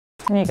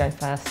Can you go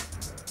first?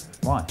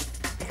 Why?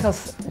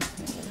 Because...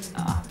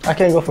 I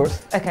can go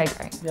first. Okay,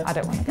 great. Yeah. I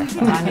don't want to go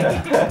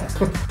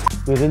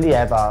first. We really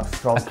have a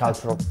strong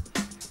culture.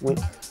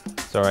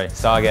 Sorry,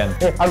 start again.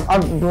 Yeah,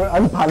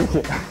 I'm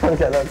panicking.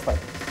 Okay, that's fine.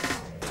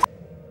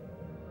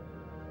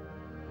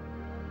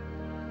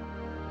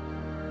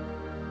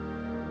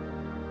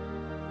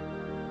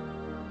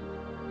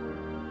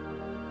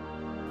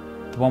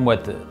 The one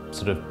word that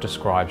sort of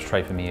describes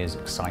Tray for me is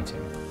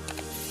exciting.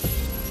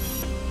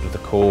 The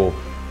core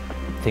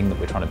thing that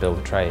we're trying to build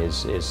at Tray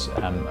is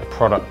a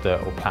product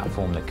or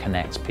platform that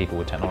connects people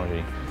with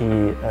technology.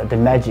 The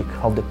magic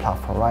of the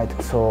platform,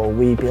 right? So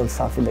we build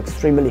something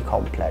extremely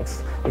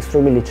complex,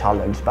 extremely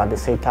challenged, but at the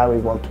same time we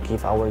want to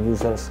give our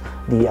users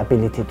the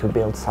ability to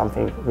build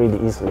something really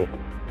easily.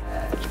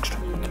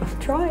 I'm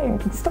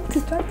trying, stop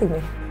distracting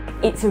me.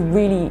 It's a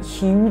really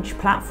huge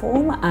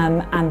platform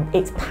and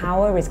its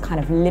power is kind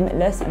of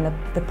limitless, and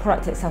the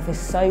product itself is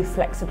so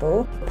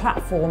flexible. The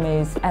platform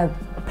is a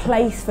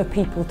place for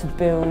people to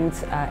build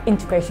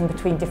integration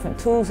between different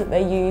tools that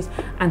they use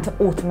and to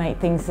automate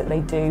things that they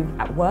do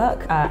at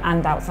work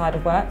and outside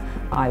of work.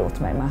 I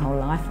automate my whole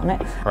life on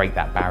it. Break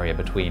that barrier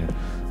between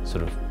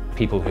sort of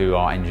people who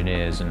are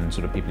engineers and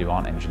sort of people who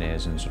aren't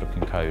engineers and sort of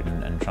can code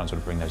and try and sort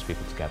of bring those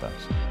people together.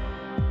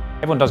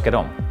 Everyone does get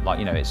on, like,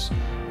 you know, it's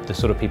the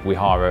sort of people we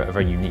hire are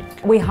very unique.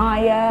 We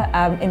hire,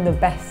 in the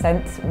best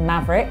sense,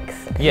 mavericks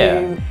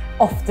who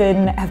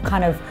often have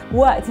kind of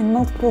worked in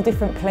multiple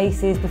different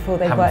places before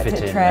they've worked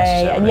at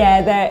Tray, and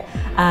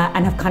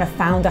and have kind of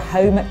found a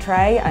home at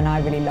Tray, and I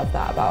really love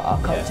that about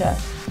our culture.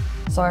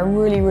 So I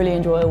really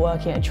enjoy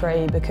working at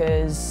Tray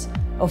because,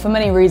 well, for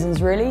many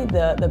reasons really.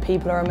 The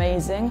people are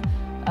amazing.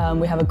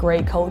 We have a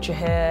great culture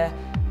here.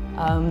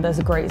 There's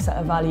a great set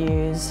of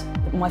values.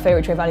 My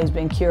favourite Tray value is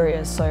being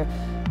curious, so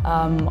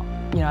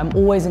you know, I'm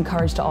always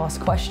encouraged to ask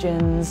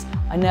questions.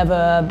 I'm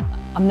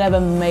never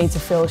made to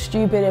feel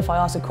stupid if I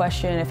ask a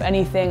question. If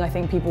anything, I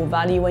think people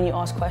value when you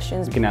ask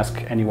questions. You can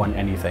ask anyone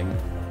anything.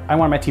 I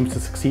want my teams to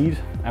succeed.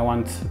 I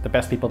want the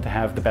best people to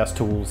have the best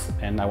tools,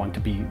 and I want to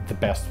be the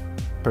best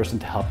person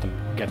to help them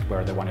get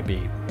where they want to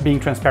be.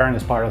 Being transparent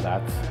is part of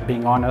that.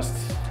 Being honest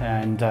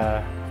and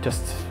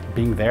just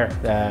being there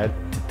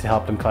to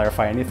help them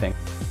clarify anything.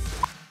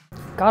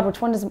 God,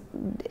 which one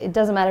it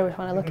doesn't matter which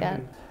one I look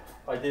at.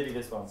 I did it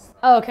this once.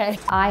 Oh, okay.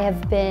 I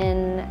have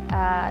been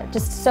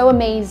just so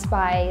amazed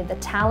by the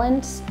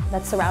talent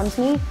that surrounds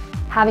me.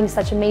 Having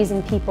such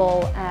amazing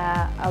people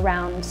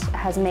around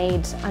has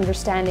made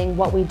understanding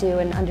what we do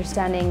and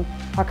understanding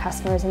our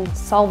customers and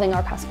solving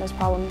our customers'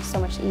 problems so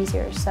much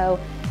easier. So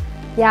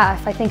yeah,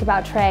 if I think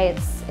about Tray,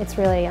 it's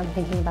really, I'm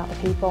thinking about the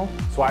people.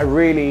 So I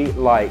really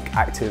like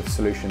active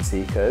solution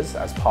seekers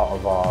as part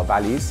of our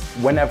values.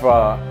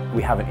 Whenever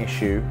we have an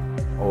issue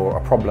or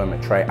a problem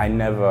at Tray, I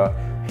never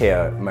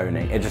hear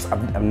moaning.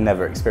 I've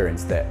never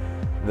experienced it.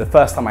 The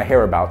first time I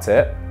hear about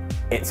it,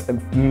 it's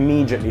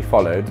immediately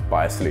followed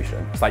by a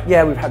solution. It's like,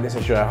 yeah, we've had this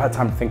issue, I've had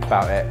time to think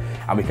about it,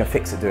 and we can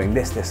fix it doing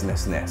this, this, and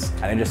this, and this.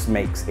 And it just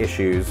makes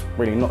issues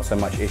really not so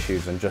much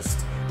issues and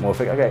just more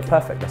think, okay,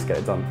 perfect, let's get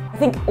it done. I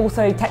think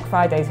also Tech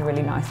Friday is a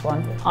really nice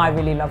one. I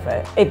really love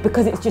it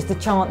because it's just a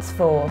chance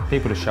for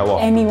people to show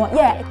off. Anyone,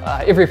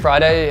 yeah. Every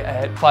Friday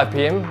at 5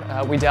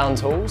 PM, we down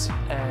tools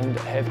and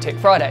have Tech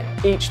Friday.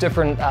 Each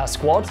different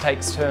squad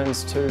takes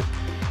turns to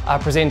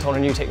present on a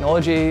new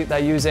technology they're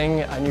using,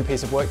 a new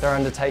piece of work they're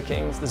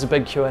undertaking. There's a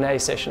big Q&A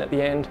session at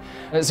the end.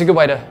 And it's a good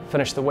way to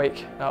finish the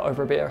week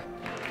over a beer.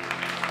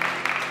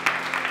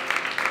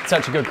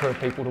 Such a good crew of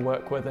people to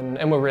work with,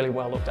 and we're really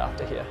well looked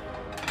after here.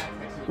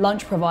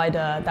 Lunch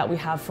provider that we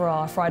have for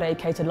our Friday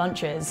catered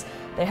lunches,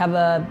 they have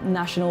a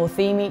national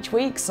theme each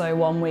week. So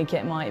one week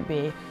it might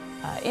be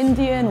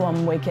Indian,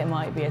 one week it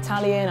might be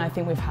Italian. I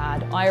think we've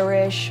had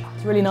Irish.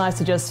 It's really nice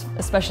to just,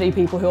 especially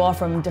people who are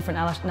from different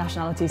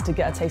nationalities, to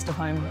get a taste of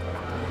home.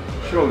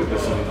 Surely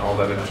this isn't all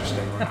that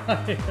interesting,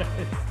 right?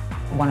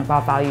 One of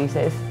our values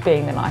is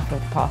being the life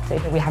of the party.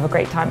 We have a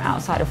great time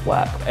outside of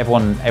work.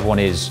 Everyone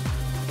is,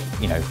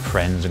 you know,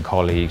 friends and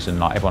colleagues,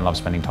 and like, everyone loves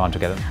spending time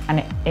together.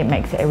 And it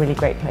makes it a really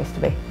great place to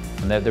be.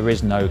 And there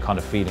is no kind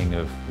of feeling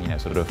of, you know,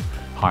 sort of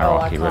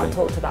hierarchy, really. I can't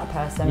talk to that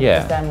person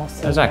because they're more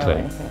senior or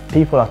anything.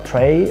 People at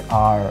Tray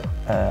are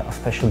a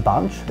special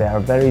bunch. They are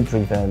very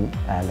driven,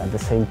 and at the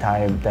same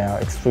time they are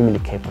extremely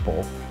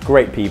capable.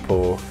 Great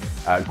people,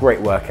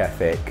 great work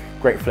ethic,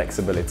 great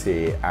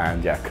flexibility,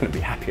 and yeah, couldn't be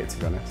happier, to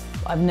be honest.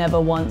 I've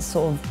never once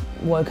sort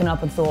of woken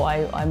up and thought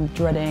I'm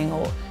dreading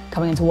or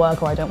coming into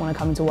work, or I don't want to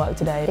come into work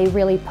today. They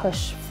really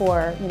push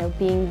for, you know,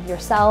 being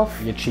yourself.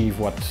 We achieve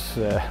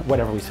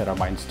whatever we set our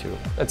minds to.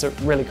 It's a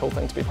really cool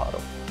thing to be part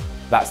of.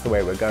 That's the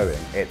way we're going.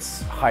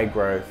 It's high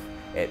growth,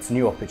 it's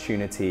new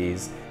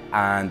opportunities,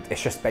 and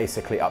it's just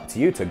basically up to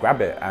you to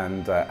grab it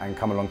and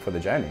come along for the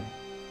journey.